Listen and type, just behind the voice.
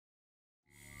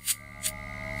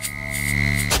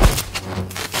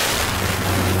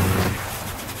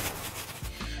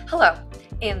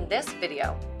In this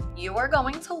video, you are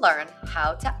going to learn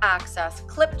how to access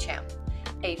Clipchamp,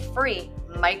 a free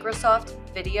Microsoft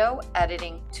video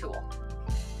editing tool.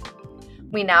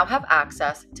 We now have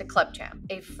access to Clipchamp,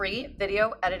 a free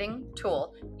video editing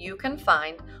tool you can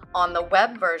find on the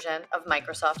web version of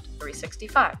Microsoft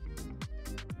 365.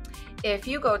 If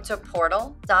you go to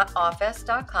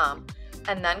portal.office.com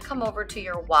and then come over to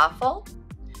your waffle,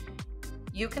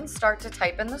 you can start to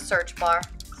type in the search bar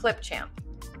Clipchamp.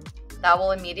 That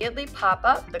will immediately pop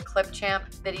up the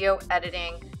Clipchamp video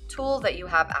editing tool that you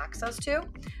have access to,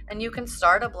 and you can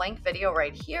start a blank video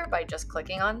right here by just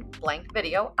clicking on blank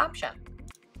video option.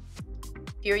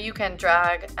 Here you can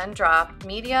drag and drop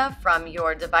media from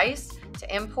your device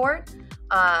to import.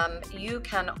 You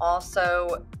can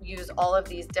also use all of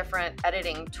these different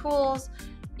editing tools.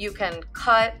 You can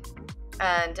cut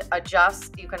and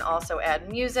adjust. You can also add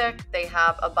music. They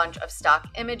have a bunch of stock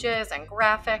images and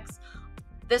graphics.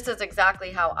 This is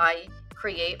exactly how I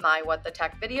create my What the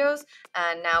Tech videos,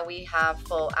 and now we have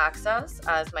full access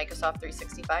as Microsoft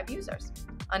 365 users.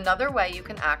 Another way you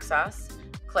can access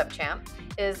Clipchamp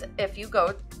is if you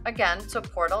go again to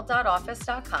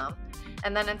portal.office.com,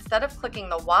 and then instead of clicking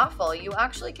the waffle, you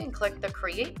actually can click the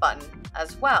create button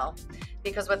as well,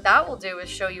 because what that will do is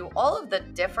show you all of the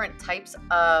different types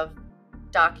of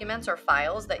documents or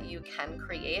files that you can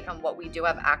create and what we do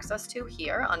have access to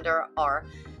here under our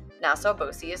Nassau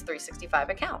BOCES 365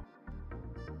 account.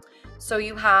 So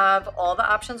you have all the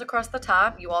options across the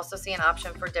top. You also see an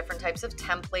option for different types of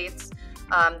templates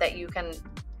that you can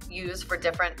use for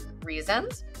different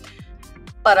reasons.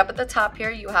 But up at the top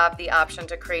here, you have the option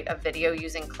to create a video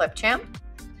using Clipchamp.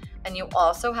 And you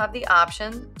also have the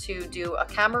option to do a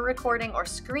camera recording or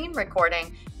screen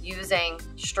recording using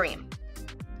Stream.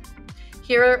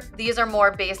 Here, these are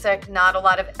more basic, not a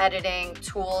lot of editing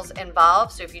tools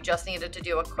involved. So if you just needed to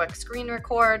do a quick screen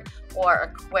record or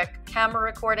a quick camera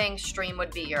recording, Stream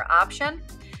would be your option.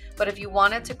 But if you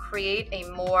wanted to create a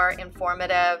more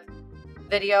informative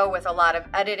video with a lot of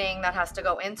editing that has to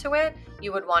go into it,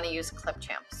 you would want to use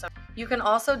Clipchamp. So you can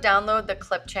also download the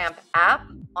Clipchamp app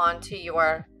onto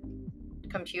your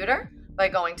computer by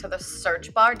going to the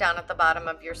search bar down at the bottom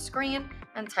of your screen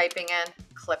and typing in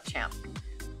Clipchamp.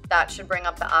 That should bring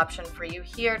up the option for you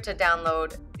here to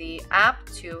download the app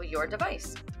to your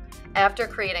device. After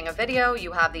creating a video,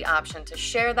 you have the option to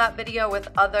share that video with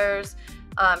others,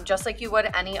 just like you would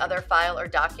any other file or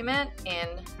document in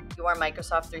your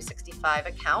Microsoft 365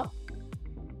 account.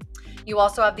 You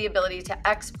also have the ability to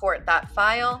export that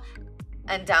file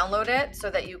and download it so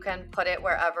that you can put it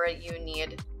wherever you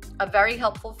need. A very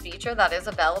helpful feature that is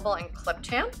available in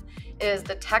Clipchamp is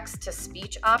the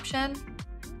text-to-speech option.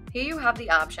 Here you have the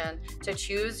option to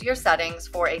choose your settings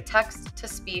for a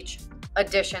text-to-speech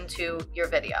addition to your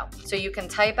video. So you can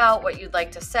type out what you'd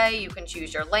like to say, you can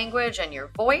choose your language and your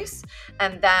voice,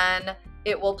 and then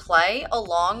it will play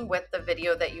along with the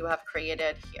video that you have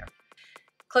created here.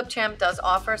 Clipchamp does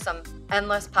offer some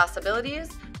endless possibilities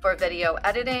for video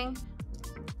editing.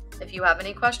 If you have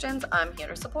any questions, I'm here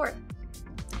to support.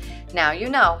 Now you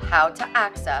know how to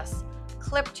access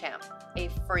Clipchamp, a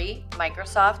free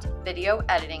Microsoft video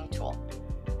editing tool.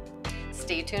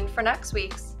 Stay tuned for next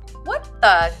week's What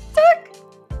the Tech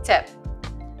tip.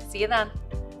 See you then.